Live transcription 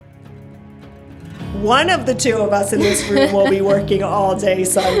one of the two of us in this room will be working all day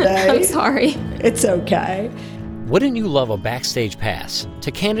Sunday. I'm sorry. It's okay. Wouldn't you love a backstage pass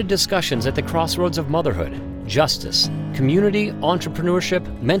to candid discussions at the crossroads of motherhood, justice, community, entrepreneurship,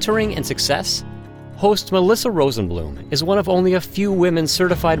 mentoring, and success? Host Melissa Rosenblum is one of only a few women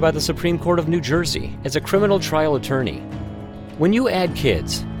certified by the Supreme Court of New Jersey as a criminal trial attorney. When you add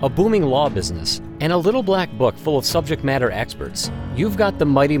kids, a booming law business, and a little black book full of subject matter experts, you've got the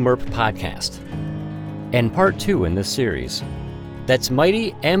Mighty MERP podcast. And part 2 in this series. That's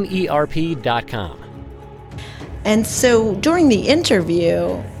mightymerp.com. And so during the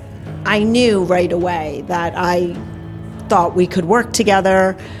interview, I knew right away that I thought we could work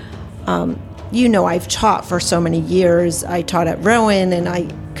together. I've taught for so many years. I taught at Rowan, and I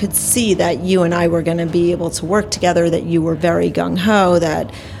could see that you and I were going to be able to work together, that you were very gung-ho,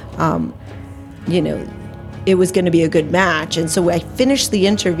 that, it was going to be a good match. And so I finished the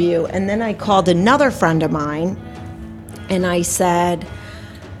interview, and then I called another friend of mine, and I said,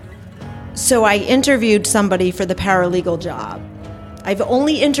 so I interviewed somebody for the paralegal job. I've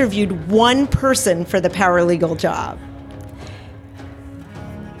only interviewed one person for the paralegal job.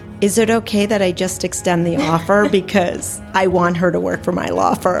 Is it okay that I just extend the offer because I want her to work for my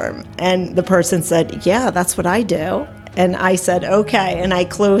law firm? And the person said, yeah, that's what I do. And I said, okay. And I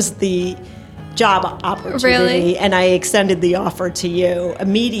closed the job opportunity. Really? And I extended the offer to you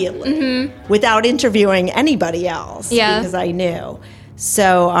immediately without interviewing anybody else because I knew.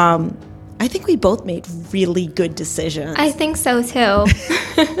 So I think we both made really good decisions. I think so too.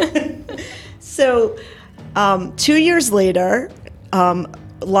 So 2 years later,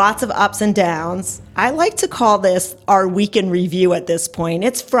 lots of ups and downs. I like to call this our week in review at this point.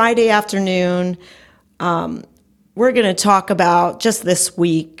 It's Friday afternoon. We're going to talk about just this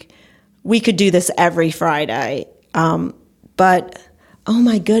week. We could do this every Friday. But, oh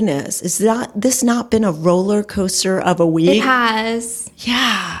my goodness, this not been a roller coaster of a week? It has.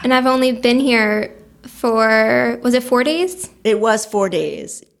 Yeah. And I've only been here for, was it 4 days? It was 4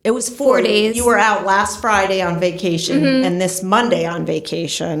 days. It was 4 days. You were out last Friday on vacation and this Monday on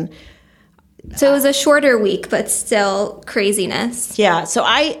vacation. So it was a shorter week, but still craziness. Yeah. So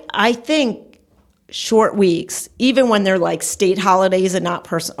I think short weeks, even when they're like state holidays and not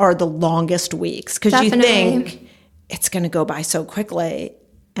are the longest weeks, because you think it's going to go by so quickly,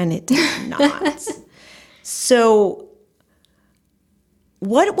 and it did not. So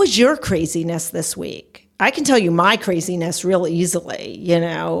what was your craziness this week? I can tell you my craziness real easily,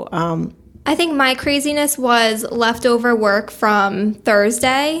 I think my craziness was leftover work from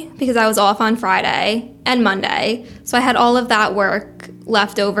Thursday because I was off on Friday and Monday. So I had all of that work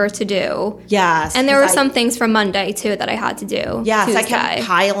left over to do. Yes. And there were some things from Monday, too, that I had to do. Yes, Tuesday. I kept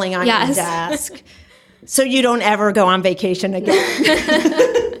piling on your desk. So you don't ever go on vacation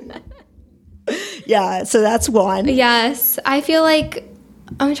again. Yeah, so that's one. Yes. I feel like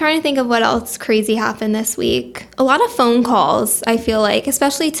I'm trying to think of what else crazy happened this week. A lot of phone calls, I feel like,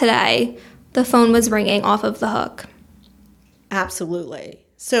 especially today. The phone was ringing off of the hook. Absolutely.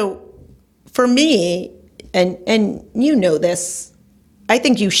 So for me, and you know this, I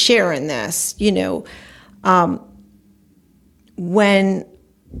think you share in this, when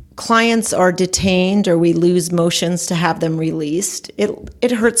clients are detained or we lose motions to have them released,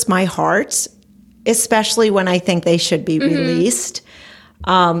 it hurts my heart, especially when I think they should be released.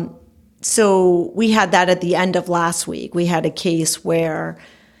 So we had that at the end of last week. We had a case where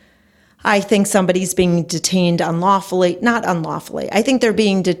I think somebody's being detained unlawfully, not unlawfully. I think they're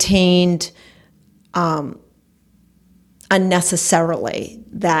being detained unnecessarily,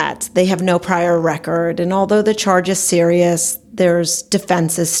 that they have no prior record. And although the charge is serious, there's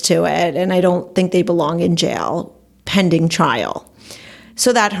defenses to it. And I don't think they belong in jail pending trial.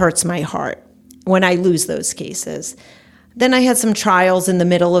 So that hurts my heart when I lose those cases. Then I had some trials in the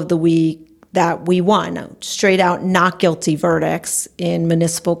middle of the week that we won, straight out not guilty verdicts in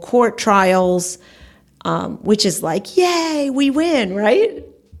municipal court trials, which is like, yay, we win, right?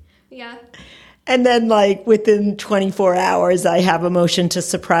 Yeah. And then like within 24 hours, I have a motion to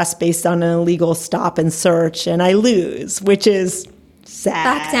suppress based on an illegal stop and search, and I lose, which is sad.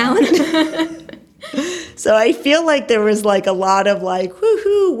 Back down. So I feel like there was like a lot of like,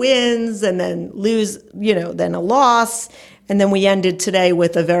 woohoo, wins, and then lose, then a loss. And then we ended today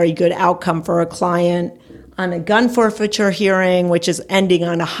with a very good outcome for a client on a gun forfeiture hearing, which is ending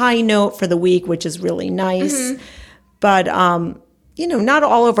on a high note for the week, which is really nice. But, not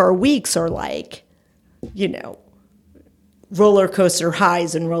all of our weeks are like, roller coaster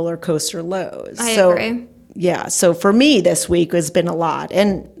highs and roller coaster lows. I agree. Yeah. So for me, this week has been a lot.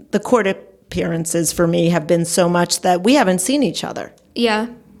 And the court appearances for me have been so much that we haven't seen each other. Yeah.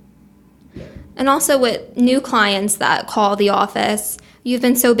 And also with new clients that call the office, you've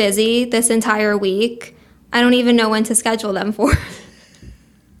been so busy this entire week, I don't even know when to schedule them for.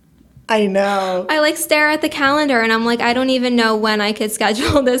 I know. I like stare at the calendar and I'm like, I don't even know when I could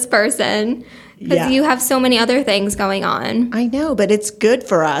schedule this person because you have so many other things going on. I know, but it's good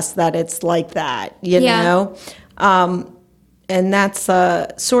for us that it's like that, you know? And that's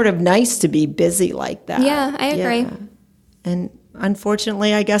sort of nice to be busy like that. Yeah, I agree. Yeah. And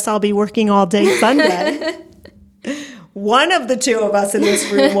unfortunately, I guess I'll be working all day Sunday. One of the two of us in this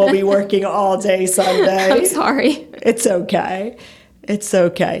room will be working all day Sunday. I'm sorry. It's okay. It's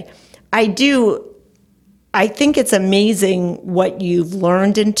okay. I think it's amazing what you've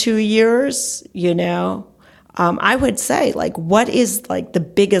learned in 2 years, you know. I would say, like, what is, like, the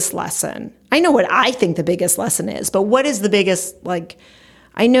biggest lesson? I know what I think the biggest lesson is, but what is the biggest, like,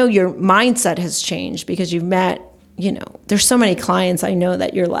 I know your mindset has changed because you've met, you know, there's so many clients I know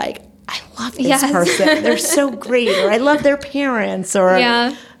that you're like, I love this person. They're so great. Or I love their parents. Or,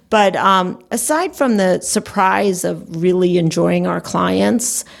 But aside from the surprise of really enjoying our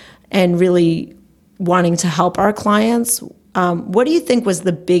clients and really wanting to help our clients, what do you think was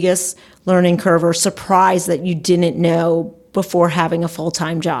the biggest learning curve or surprise that you didn't know before having a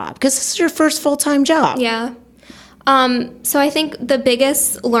full-time job? Because this is your first full-time job. Yeah. So I think the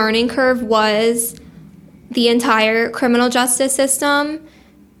biggest learning curve was the entire criminal justice system.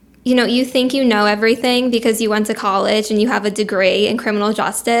 You know, you think you know everything because you went to college and you have a degree in criminal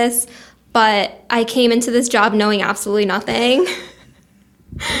justice, but I came into this job knowing absolutely nothing.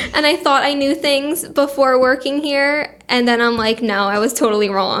 And I thought I knew things before working here, and then I'm like, no, I was totally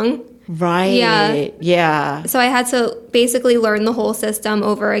wrong. Right. Yeah. So I had to basically learn the whole system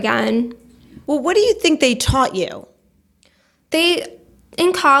over again. Well, what do you think they taught you?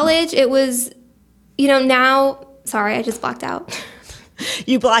 In college, it was, you know, now, sorry, I just blacked out.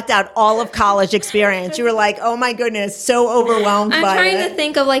 You blacked out all of college experience. You were like, oh my goodness, so overwhelmed by it. I'm trying to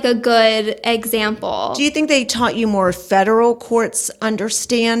think of like a good example. Do you think they taught you more federal courts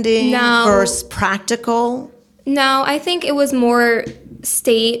understanding versus practical? No, I think it was more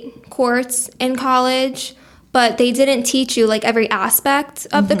state courts in college, but they didn't teach you like every aspect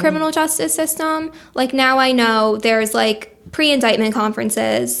of the criminal justice system. Like now I know there's like pre-indictment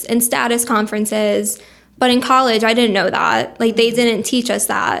conferences and status conferences. But in college, I didn't know that. Like, they didn't teach us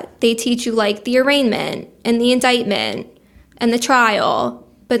that. They teach you, like, the arraignment and the indictment and the trial.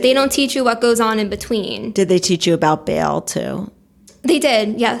 But they don't teach you what goes on in between. Did they teach you about bail, too? They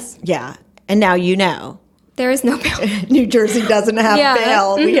did, yes. Yeah. And now you know. There is no bail. New Jersey doesn't have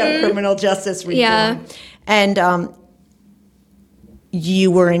bail. We have criminal justice reform. Yeah. And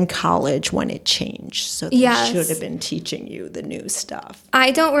you were in college when it changed, so they should have been teaching you the new stuff.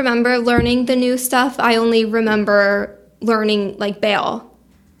 I don't remember learning the new stuff. I only remember learning, like, bail.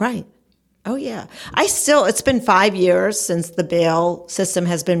 Right. Oh, yeah. It's been 5 years since the bail system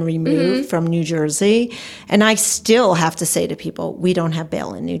has been removed from New Jersey, and I still have to say to people, we don't have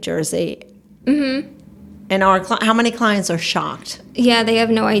bail in New Jersey. Mm-hmm. And how many clients are shocked? Yeah, they have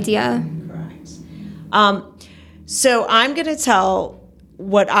no idea. Correct. So I'm going to tell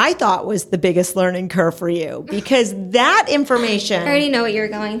what I thought was the biggest learning curve for you, because that information... I already know what you're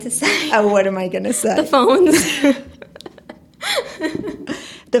going to say. Oh, what am I going to say? The phones.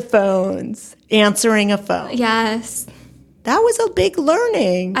 The phones. Answering a phone. Yes. That was a big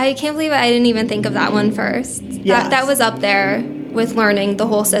learning. I can't believe I didn't even think of that one first. Yes. That was up there with learning the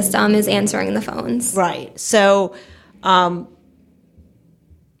whole system is answering the phones. Right. So, but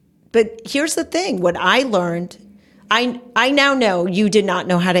here's the thing. What I learned... I now know you did not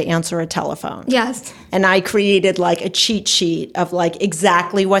know how to answer a telephone. Yes. And I created like a cheat sheet of like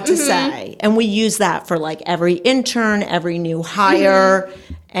exactly what to say. And we use that for like every intern, every new hire.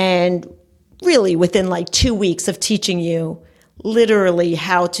 And really within like 2 weeks of teaching you literally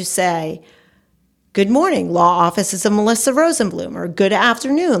how to say, good morning, law offices of Melissa Rosenblum, or good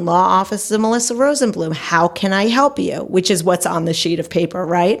afternoon, law offices of Melissa Rosenblum. How can I help you? Which is what's on the sheet of paper,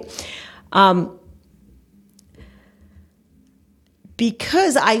 right?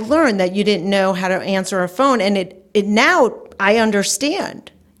 Because I learned that you didn't know how to answer a phone, and it now I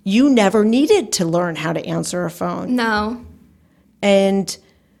understand. You never needed to learn how to answer a phone. No. And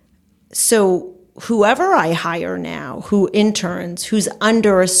so whoever I hire now, who interns, who's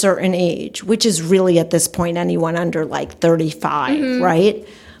under a certain age, which is really at this point anyone under like 35, right?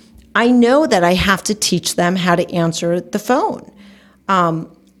 I know that I have to teach them how to answer the phone.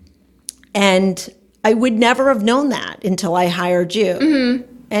 And I would never have known that until I hired you.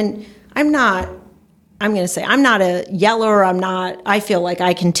 And I'm going to say, I'm not a yeller. I feel like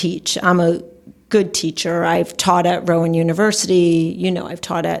I can teach. I'm a good teacher. I've taught at Rowan University, I've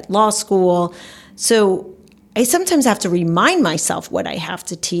taught at law school. So I sometimes have to remind myself what I have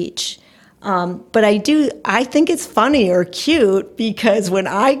to teach. But I think it's funny or cute because when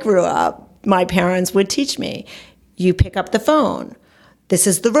I grew up, my parents would teach me, you pick up the phone. This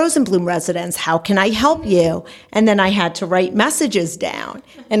is the Rosenblum residence. How can I help you? And then I had to write messages down.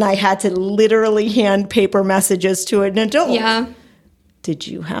 And I had to literally hand paper messages to an adult. Yeah. Did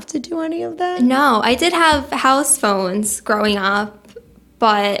you have to do any of that? No, I did have house phones growing up,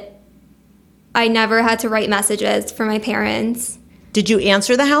 but I never had to write messages for my parents. Did you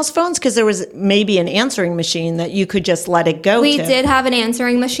answer the house phones? Because there was maybe an answering machine that you could just let it go We to. did have an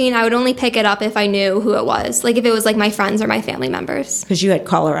answering machine. I would only pick it up if I knew who it was, like if it was like my friends or my family members. Because you had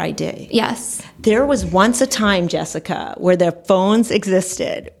caller ID. Yes. There was once a time, Jessica, where the phones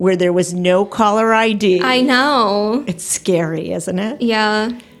existed, where there was no caller ID. I know. It's scary, isn't it?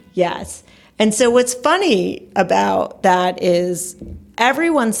 Yeah. Yes. And so what's funny about that is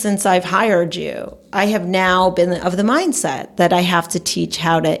everyone since I've hired you, I have now been of the mindset that I have to teach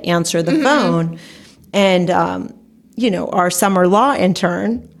how to answer the phone. And, our summer law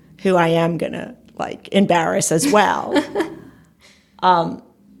intern, who I am going to embarrass as well,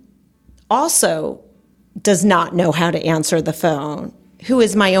 also does not know how to answer the phone, who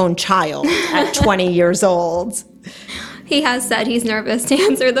is my own child at 20 years old. He has said he's nervous to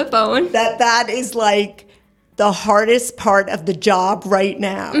answer the phone. That is the hardest part of the job right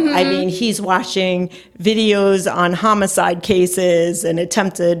now. I mean, he's watching videos on homicide cases and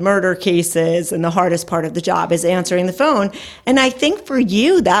attempted murder cases, and the hardest part of the job is answering the phone. And I think for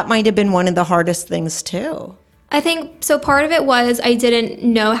you, that might have been one of the hardest things too. I think, so part of it was I didn't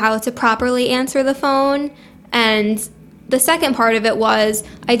know how to properly answer the phone. And the second part of it was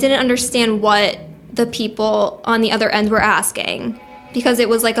I didn't understand what the people on the other end were asking, because it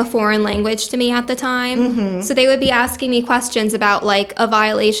was like a foreign language to me at the time. So they would be asking me questions about like a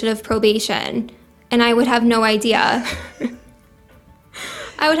violation of probation, and I would have no idea.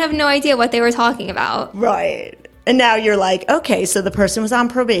 I would have no idea what they were talking about. Right. And now you're like, okay, so the person was on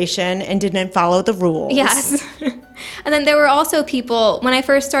probation and didn't follow the rules. Yes. And then there were also people, when I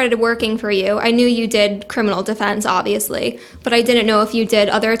first started working for you, I knew you did criminal defense, obviously, but I didn't know if you did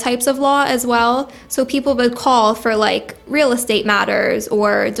other types of law as well. So people would call for like real estate matters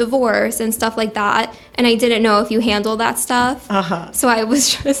or divorce and stuff like that. And I didn't know if you handled that stuff. So I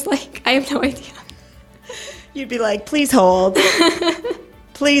was just like, I have no idea. You'd be like, please hold.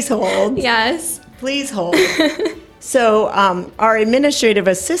 Please hold. Yes. Please hold. So our administrative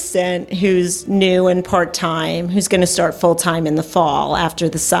assistant, who's new and part-time, who's going to start full-time in the fall after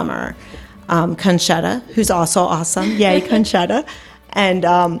the summer, Conchetta, who's also awesome. Yay, Conchetta.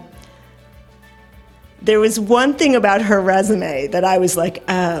 And there was one thing about her resume that I was like,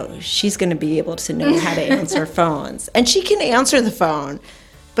 oh, she's going to be able to know how to answer phones. And she can answer the phone,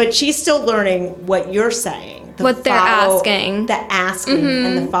 but she's still learning what you're saying. What they're asking. The asking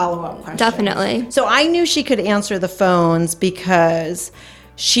and the follow-up questions. Definitely. So I knew she could answer the phones because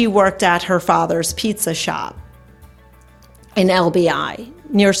she worked at her father's pizza shop in LBI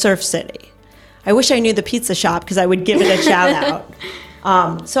near Surf City. I wish I knew the pizza shop because I would give it a shout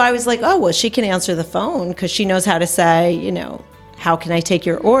out. So I was like, oh, well, she can answer the phone because she knows how to say, how can I take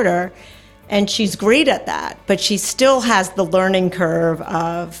your order? And she's great at that, but she still has the learning curve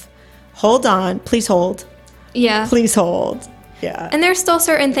of, hold on, please hold. Yeah. Please hold. Yeah. And there's still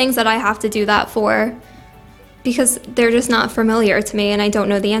certain things that I have to do that for because they're just not familiar to me and I don't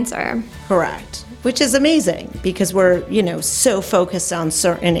know the answer. Correct. Which is amazing because we're, so focused on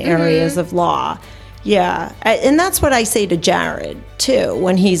certain areas of law. Yeah. And that's what I say to Jared, too,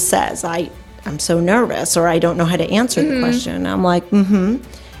 when he says, I'm so nervous or I don't know how to answer the question. I'm like,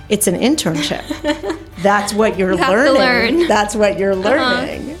 it's an internship. That's what you're learning. Learn. That's what you're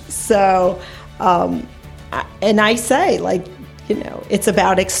learning. So, and I say, it's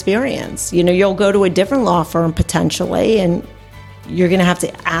about experience. You'll go to a different law firm potentially, and you're going to have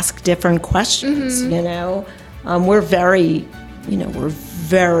to ask different questions. We're very,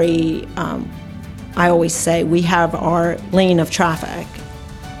 I always say we have our lane of traffic,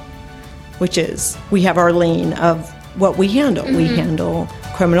 which is we have our lane of what we handle. We handle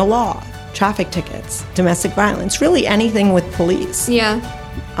criminal law, traffic tickets, domestic violence, really anything with police. Yeah.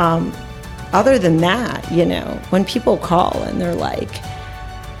 Other than that, when people call and they're like,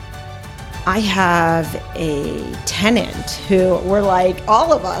 I have a tenant who we're like,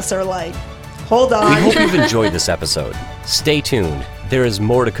 all of us are like, hold on. We hope you've enjoyed this episode. Stay tuned. There is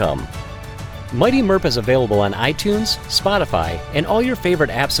more to come. Mighty MERP is available on iTunes, Spotify, and all your favorite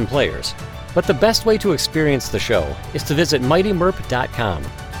apps and players. But the best way to experience the show is to visit mightymerp.com.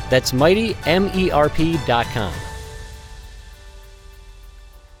 That's mightymerp.com.